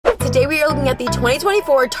Today we are looking at the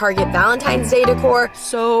 2024 Target Valentine's Day decor.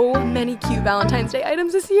 So many cute Valentine's Day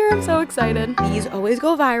items this year. I'm so excited. These always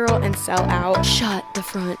go viral and sell out. Shut the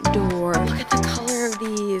front door. Look at the color of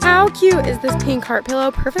these. How cute is this pink heart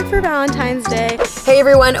pillow? Perfect for Valentine's Day. Hey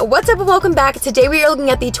everyone, what's up and welcome back. Today we are looking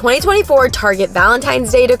at the 2024 Target Valentine's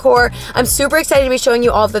Day decor. I'm super excited to be showing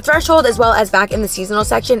you all of the threshold as well as back in the seasonal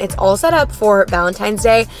section. It's all set up for Valentine's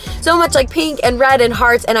Day. So much like pink and red and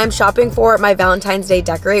hearts, and I'm shopping for my Valentine's Day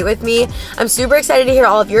decorate with me. I'm super excited to hear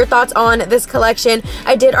all of your thoughts on this collection.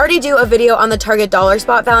 I did already do a video on the Target Dollar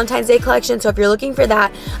Spot Valentine's Day collection, so if you're looking for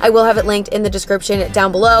that, I will have it linked in the description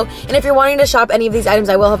down below. And if you're wanting to shop any of these items,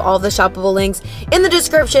 I will have all of the shoppable links in the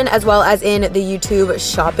description as well as in the YouTube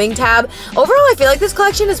shopping tab. Overall, I feel like this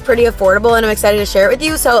collection is pretty affordable and I'm excited to share it with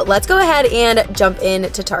you, so let's go ahead and jump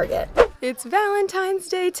into Target. It's Valentine's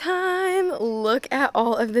Day time. Look at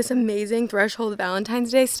all of this amazing threshold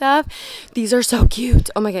Valentine's Day stuff. These are so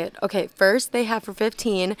cute. Oh my god. Okay, first they have for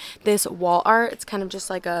 $15 this wall art. It's kind of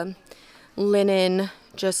just like a linen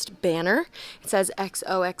just banner. It says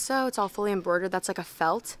XOXO. It's all fully embroidered. That's like a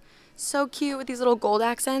felt. So cute with these little gold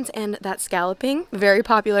accents and that scalloping. Very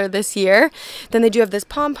popular this year. Then they do have this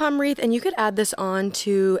pom-pom wreath, and you could add this on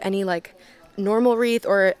to any like normal wreath,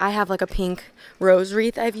 or I have like a pink rose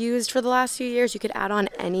wreath I've used for the last few years. You could add on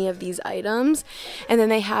any of these items. And then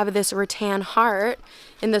they have this rattan heart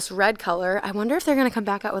in this red color. I wonder if they're going to come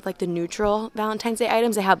back out with like the neutral Valentine's Day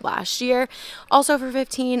items they had last year, also for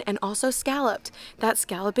 $15, and also scalloped. That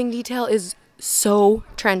scalloping detail is so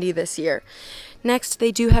trendy this year. Next,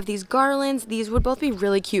 they do have these garlands. These would both be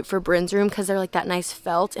really cute for Bryn's room because they're like that nice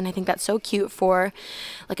felt, and I think that's so cute for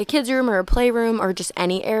like a kid's room or a playroom or just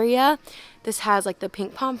any area. This has like the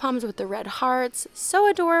pink pom-poms with the red hearts. So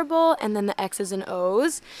adorable. And then the X's and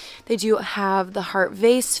O's. They do have the heart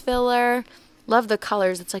vase filler. Love the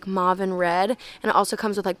colors. It's like mauve and red. And it also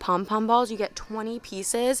comes with like pom-pom balls. You get 20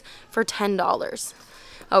 pieces for $10.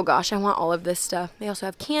 Oh gosh, I want all of this stuff. They also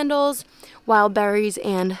have candles, wild berries,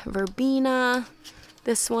 and verbena.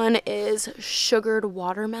 This one is sugared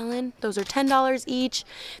watermelon. Those are $10 each.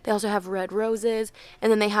 They also have red roses.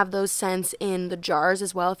 And then they have those scents in the jars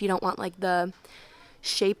as well. If you don't want like the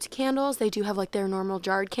shaped candles, they do have like their normal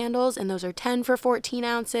jarred candles, and those are 10 for 14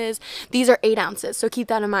 ounces. These are 8 ounces, so keep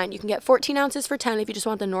that in mind. You can get 14 ounces for 10 if you just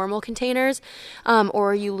want the normal containers,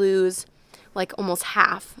 or you lose like almost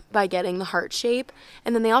half by getting the heart shape.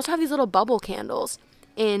 And then they also have these little bubble candles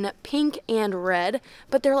in pink and red,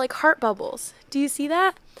 but they're like heart bubbles. Do you see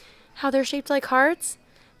that? How they're shaped like hearts?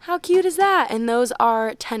 How cute is that? And those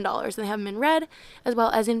are $10, and they have them in red as well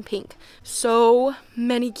as in pink. So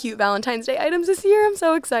many cute Valentine's Day items this year. I'm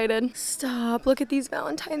so excited. Stop. Look at these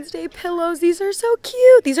Valentine's Day pillows. These are so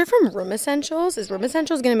cute. These are from Room Essentials. Is Room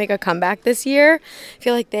Essentials going to make a comeback this year? I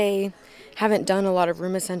feel like they haven't done a lot of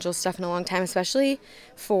Room Essentials stuff in a long time, especially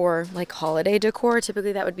for like holiday decor.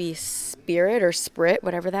 Typically that would be Spirit or Sprit,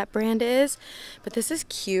 whatever that brand is. But this is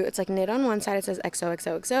cute. It's like knit on one side. It says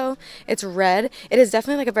XOXOXO. It's red. It is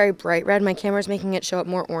definitely like a very bright red. My camera's making it show up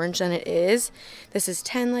more orange than it is. This is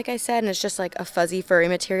 10, like I said, and it's just like a fuzzy furry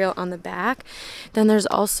material on the back. Then there's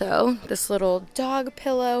also this little dog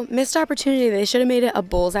pillow. Missed opportunity. They should have made it a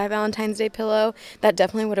bullseye Valentine's Day pillow. That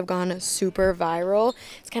definitely would have gone super viral.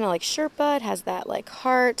 It's kind of like Sherpa. It has that like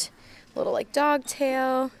heart, little like dog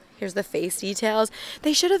tail. Here's the face details.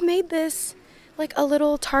 They should have made this like a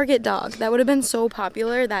little Target dog. That would have been so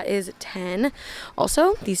popular. That is 10.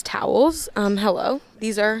 Also, these towels, hello.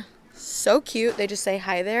 These are so cute. They just say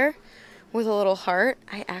hi there with a little heart.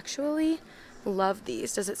 I actually love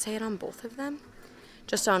these. Does it say it on both of them?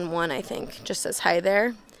 Just on one, I think. Just says hi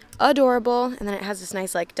there. Adorable. And then it has this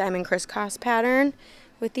nice like diamond crisscross pattern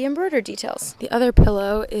with the embroidered details. The other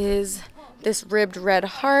pillow is this ribbed red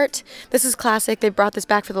heart. This is classic. They brought this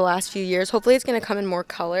back for the last few years. Hopefully it's going to come in more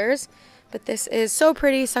colors. But this is so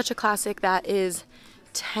pretty. Such a classic. That is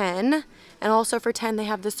 10. And also for 10, they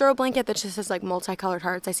have this throw blanket that just has like multicolored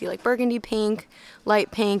hearts. I see like burgundy pink, light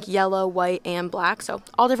pink, yellow, white, and black. So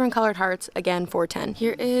all different colored hearts, again, for 10.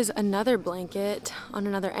 Here is another blanket on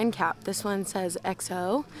another end cap. This one says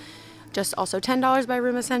XO. Just also $10 by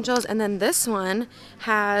Room Essentials. And then this one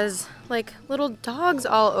has like little dogs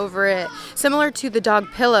all over it, similar to the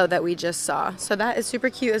dog pillow that we just saw. So that is super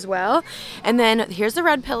cute as well. And then here's the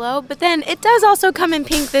red pillow, but then it does also come in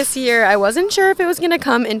pink this year. I wasn't sure if it was gonna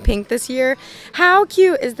come in pink this year. How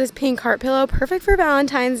cute is this pink heart pillow? Perfect for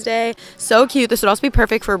Valentine's Day. So cute. This would also be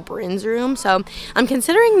perfect for Bryn's room. So I'm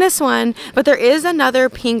considering this one, but there is another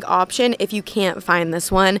pink option if you can't find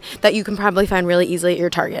this one that you can probably find really easily at your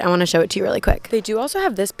Target. I wanna show it to you really quick. They do also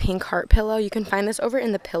have this pink heart pillow. You can find this over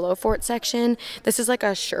in the pillow fort fort section. This is like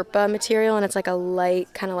a Sherpa material, and it's like a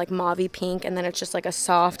light kind of like mauve-y pink, and then it's just like a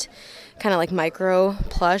soft kind of like micro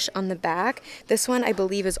plush on the back. This one I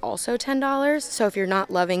believe is also $10. So if you're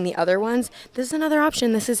not loving the other ones, this is another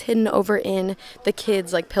option. This is hidden over in the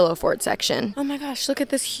kids like pillow fort section. Oh my gosh, look at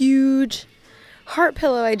this huge heart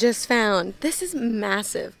pillow I just found. This is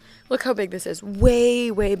massive. Look how big this is.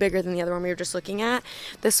 Way, way bigger than the other one we were just looking at.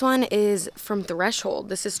 This one is from Threshold.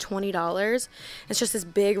 This is $20. It's just this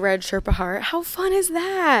big red Sherpa heart. How fun is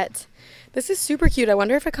that? This is super cute. I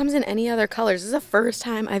wonder if it comes in any other colors. This is the first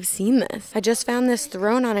time I've seen this. I just found this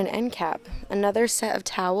thrown on an end cap. Another set of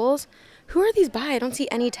towels. Who are these by? I don't see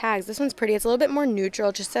any tags. This one's pretty. It's a little bit more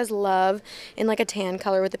neutral. It just says love in like a tan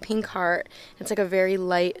color with a pink heart. It's like a very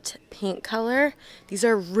light pink color. These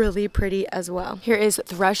are really pretty as well. Here is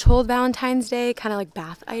Threshold Valentine's Day, kind of like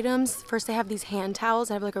bath items. First they have these hand towels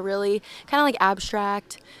that have like a really kind of like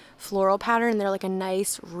abstract floral pattern. They're like a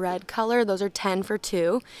nice red color. Those are 10 for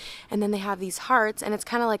 2. And then they have these hearts, and it's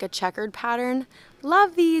kind of like a checkered pattern.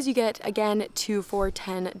 Love these. You get, again, 2 for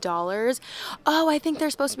 $10. Oh, I think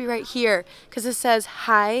they're supposed to be right here because this says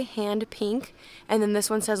hi, hand pink, and then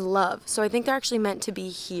this one says love. So I think they're actually meant to be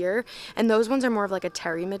here. And those ones are more of like a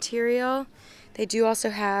terry material. They do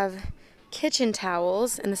also have kitchen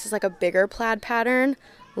towels, and this is like a bigger plaid pattern.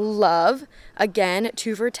 Love. Again,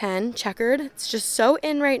 2 for 10, checkered. It's just so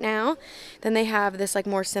in right now. Then they have this like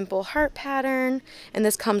more simple heart pattern, and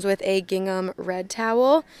this comes with a gingham red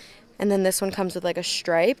towel. And then this one comes with like a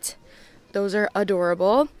striped. Those are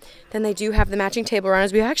adorable. Then they do have the matching table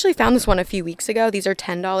runners. We actually found this one a few weeks ago. These are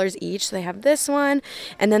 $10 each. So they have this one,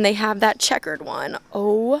 and then they have that checkered one.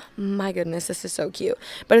 Oh my goodness, this is so cute.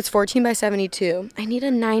 But it's 14 by 72. I need a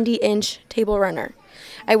 90-inch table runner.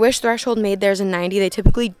 I wish Threshold made theirs in 90. They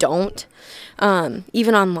typically don't.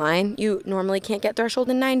 Even online, you normally can't get Threshold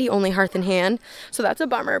in 90, only Hearth and Hand. So that's a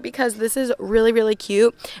bummer because this is really, really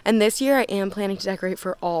cute. And this year I am planning to decorate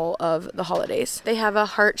for all of the holidays. They have a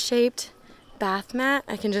heart-shaped bath mat.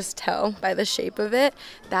 I can just tell by the shape of it.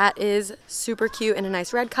 That is super cute in a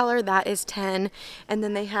nice red color. That is 10. And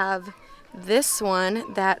then they have this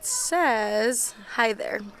one that says, hi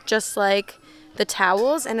there, just like the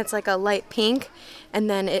towels, and it's like a light pink, and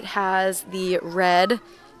then it has the red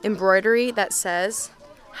embroidery that says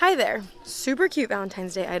hi there. Super cute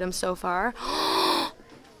Valentine's Day item so far.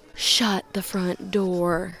 Shut the front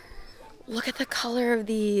door. Look at the color of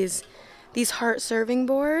these heart serving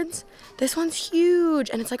boards. This one's huge,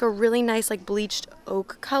 and it's like a really nice like bleached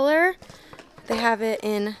oak color. They have it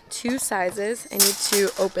in 2 sizes. I need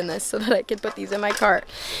to open this so that I can put these in my cart.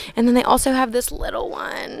 And then they also have this little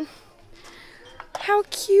one. How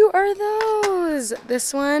cute are those?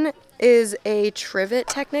 This one is a trivet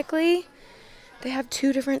technically. They have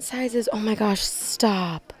 2 different sizes. Oh my gosh,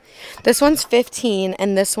 stop. This one's 15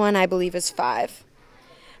 and this one I believe is 5.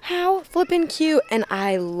 How flippin' cute, and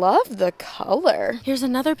I love the color. Here's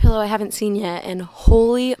another pillow I haven't seen yet, and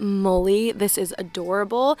holy moly, this is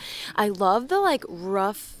adorable. I love the like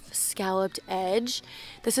rough scalloped edge.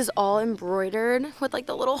 This is all embroidered with like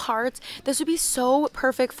the little hearts. This would be so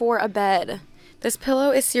perfect for a bed. This pillow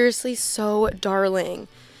is seriously so darling.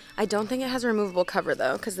 I don't think it has a removable cover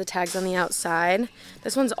though, because the tag's on the outside.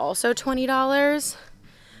 This one's also $20,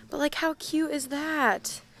 but like how cute is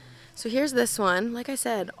that? So here's this one. Like I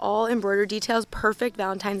said, all embroidered details, perfect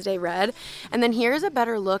Valentine's Day red. And then here's a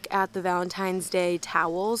better look at the Valentine's Day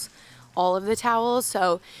towels, all of the towels.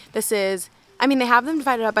 So this is, I mean, they have them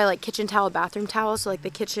divided up by like kitchen towel, bathroom towel. So like the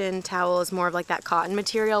kitchen towel is more of like that cotton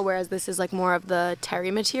material, whereas this is like more of the terry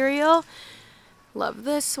material. Love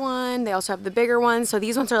this one. They also have the bigger ones. So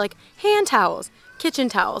these ones are like hand towels, kitchen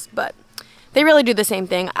towels, but they really do the same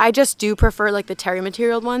thing. I just do prefer like the terry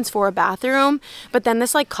material ones for a bathroom, but then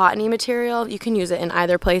this like cottony material, you can use it in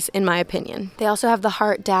either place in my opinion. They also have the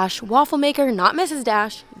Heart Dash waffle maker, not Mrs.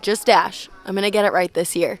 Dash, just Dash. I'm gonna get it right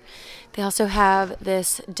this year. They also have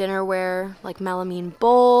this dinnerware like melamine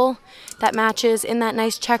bowl that matches in that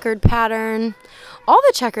nice checkered pattern. All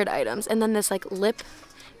the checkered items, and then this like lip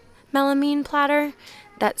melamine platter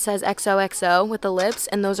that says XOXO with the lips,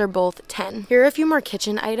 and those are both 10. Here are a few more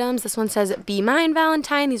kitchen items. This one says Be Mine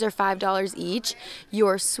Valentine. These are $5 each.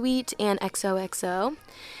 You're Sweet and XOXO.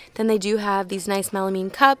 Then they do have these nice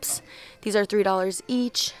melamine cups. These are $3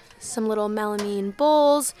 each. Some little melamine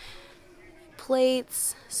bowls,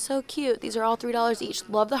 plates, so cute. These are all $3 each.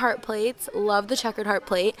 Love the heart plates, love the checkered heart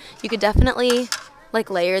plate. You could definitely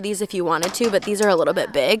like layer these if you wanted to, but these are a little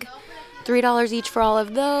bit big. $3 each for all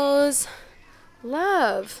of those.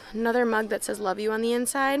 Love. Another mug that says love you on the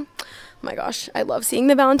inside. Oh my gosh, I love seeing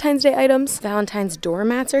the Valentine's Day items. Valentine's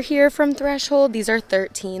doormats are here from Threshold. These are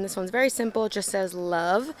 $13. This one's very simple. It just says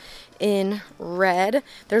love in red.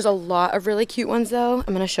 There's a lot of really cute ones though.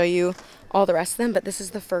 I'm gonna show you all the rest of them, but this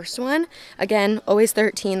is the first one. Again, always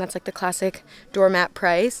 $13. That's like the classic doormat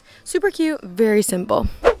price. Super cute, very simple.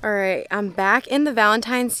 All right, I'm back in the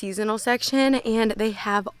Valentine's seasonal section and they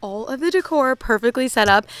have all of the decor perfectly set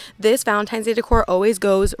up. This Valentine's Day decor always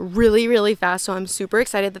goes really, really fast, so I'm super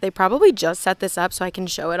excited that they probably just set this up so I can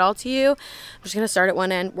show it all to you. I'm just gonna start at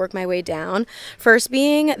one end, work my way down. First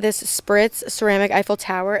being this Spritz ceramic Eiffel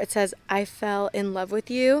Tower. It says, I fell in love with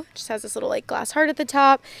you. It just has this little like glass heart at the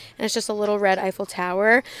top and it's just a little red Eiffel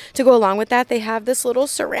Tower. To go along with that, they have this little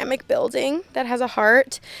ceramic building that has a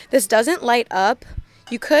heart. This doesn't light up.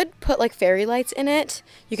 You could put like fairy lights in it.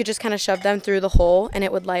 You could just kind of shove them through the hole and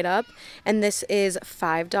it would light up. And this is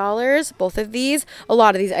 $5, both of these. A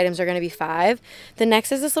lot of these items are gonna be $5. The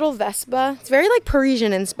next is this little Vespa. It's very like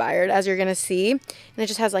Parisian inspired, as you're gonna see. And it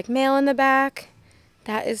just has like mail in the back.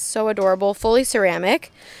 That is so adorable, fully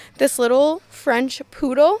ceramic. This little French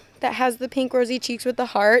poodle that has the pink rosy cheeks with the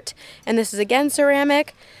heart. And this is again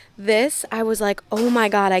ceramic. This, I was like, oh my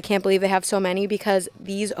God, I can't believe they have so many because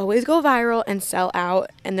these always go viral and sell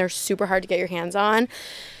out and they're super hard to get your hands on.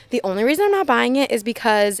 The only reason I'm not buying it is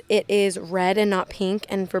because it is red and not pink.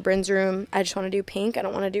 And for Bryn's room, I just want to do pink. I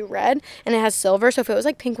don't want to do red. And it has silver. So if it was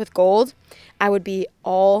like pink with gold, I would be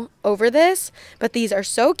all over this. But these are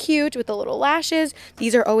so cute with the little lashes.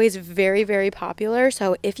 These are always very, very popular.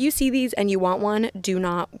 So if you see these and you want one, do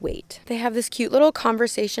not wait. They have this cute little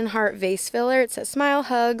conversation heart vase filler. It says smile,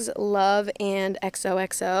 hugs, love, and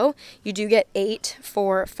XOXO. You do get 8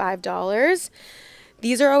 for $5.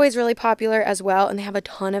 These are always really popular as well, and they have a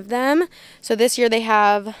ton of them. So this year they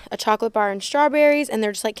have a chocolate bar and strawberries, and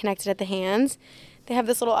they're just like connected at the hands. They have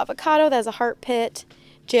this little avocado that has a heart pit,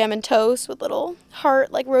 jam and toast with little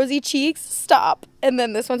heart, like rosy cheeks. Stop. And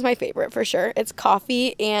then this one's my favorite for sure. It's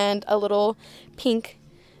coffee and a little pink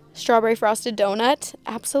strawberry frosted donut.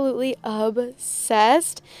 Absolutely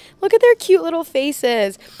obsessed. Look at their cute little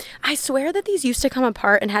faces. I swear that these used to come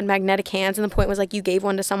apart and had magnetic hands, and the point was like you gave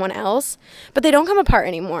one to someone else, but they don't come apart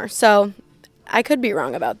anymore. So I could be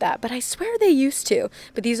wrong about that, but I swear they used to.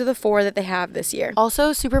 But these are the 4 that they have this year.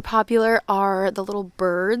 Also super popular are the little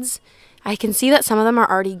birds. I can see that some of them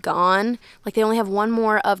are already gone. Like they only have one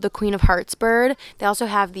more of the Queen of Hearts bird. They also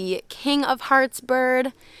have the King of Hearts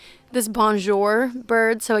bird. This bonjour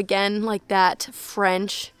bird, so again like that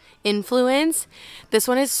French influence. This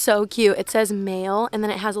one is so cute. It says mail and then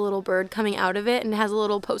it has a little bird coming out of it and it has a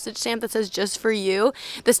little postage stamp that says just for you.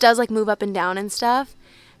 This does like move up and down and stuff.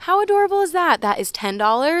 How adorable is that? That is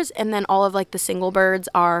 $10 and then all of like the single birds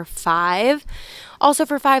are $5. Also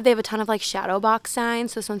for $5 they have a ton of like shadow box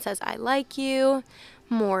signs. This one says I like you,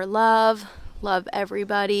 more love, love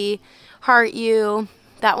everybody, heart you.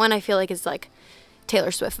 That one I feel like is like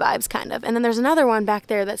Taylor Swift vibes kind of. And then there's another one back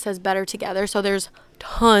there that says better together. So there's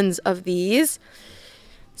tons of these.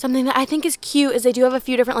 Something that I think is cute is they do have a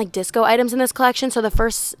few different like disco items in this collection. So the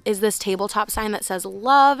first is this tabletop sign that says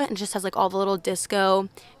love and just has like all the little disco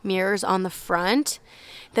mirrors on the front.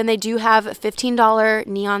 Then they do have $15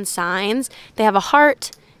 neon signs. They have a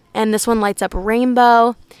heart and this one lights up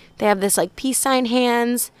rainbow. They have this like peace sign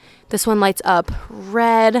hands. This one lights up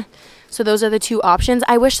red. So those are the 2 options.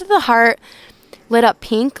 I wish that the heart lit up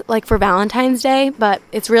pink like for Valentine's Day, but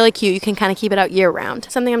it's really cute. You can kind of keep it out year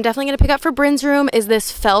round. Something I'm definitely going to pick up for Bryn's room is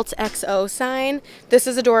this felt XO sign. This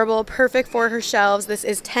is adorable, perfect for her shelves. This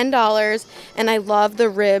is $10 and I love the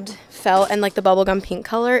ribbed felt and like the bubblegum pink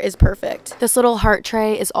color is perfect. This little heart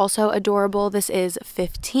tray is also adorable. This is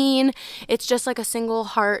 $15. It's just like a single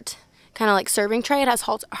heart kind of like serving tray. It has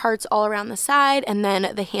hearts all around the side and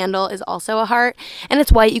then the handle is also a heart and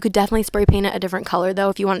it's white. You could definitely spray paint it a different color though.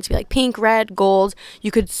 If you want it to be like pink, red, gold,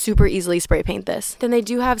 you could super easily spray paint this. Then they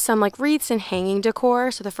do have some like wreaths and hanging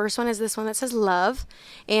decor. So the first one is this one that says love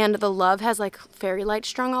and the love has like fairy lights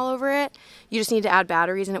strung all over it. You just need to add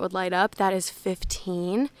batteries and it would light up. That is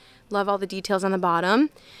 $15. Love all the details on the bottom.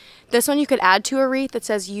 This one you could add to a wreath that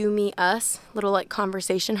says you, me, us, little like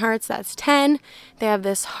conversation hearts. That's $10. They have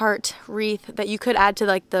this heart wreath that you could add to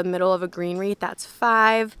like the middle of a green wreath. That's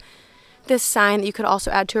 $5. This sign that you could also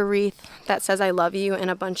add to a wreath that says I love you in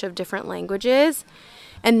a bunch of different languages.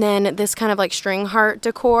 And then this kind of like string heart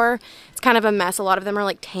decor. It's kind of a mess. A lot of them are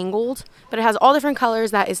like tangled, but it has all different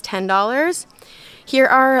colors. That is $10. Here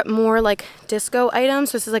are more like disco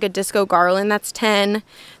items. So this is like a disco garland. That's $10.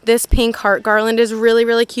 This pink heart garland is really,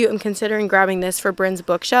 really cute. I'm considering grabbing this for Bryn's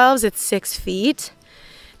bookshelves. It's 6 feet.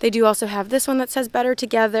 They do also have this one that says Better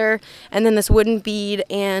Together, and then this wooden bead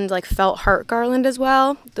and like felt heart garland as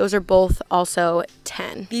well. Those are both also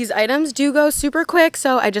 10. These items do go super quick,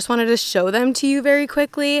 so I just wanted to show them to you very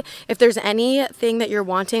quickly. If there's anything that you're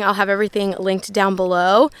wanting, I'll have everything linked down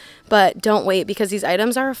below, but don't wait because these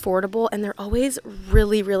items are affordable and they're always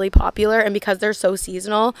really, really popular, and because they're so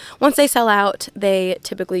seasonal, once they sell out, they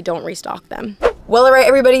typically don't restock them. Well, all right,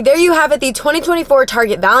 everybody, there you have it, the 2024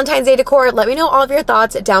 Target Valentine's Day decor. Let me know all of your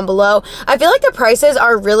thoughts down below. I feel like the prices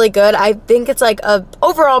are really good. I think it's like a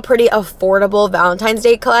overall pretty affordable Valentine's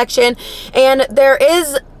Day collection, and there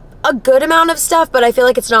is a good amount of stuff, but I feel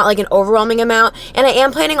like it's not like an overwhelming amount. And I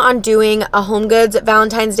am planning on doing a Home Goods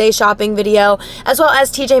Valentine's Day shopping video, as well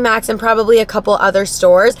as TJ Maxx and probably a couple other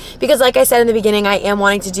stores, because like I said in the beginning, I am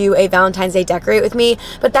wanting to do a Valentine's Day decorate with me.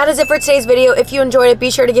 But that is it for today's video. If you enjoyed it,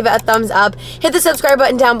 be sure to give it a thumbs up, hit the subscribe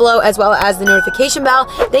button down below, as well as the notification bell.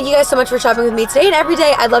 Thank you guys so much for shopping with me today and every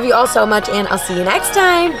day. I love you all so much, and I'll see you next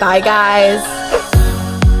time. Bye, guys.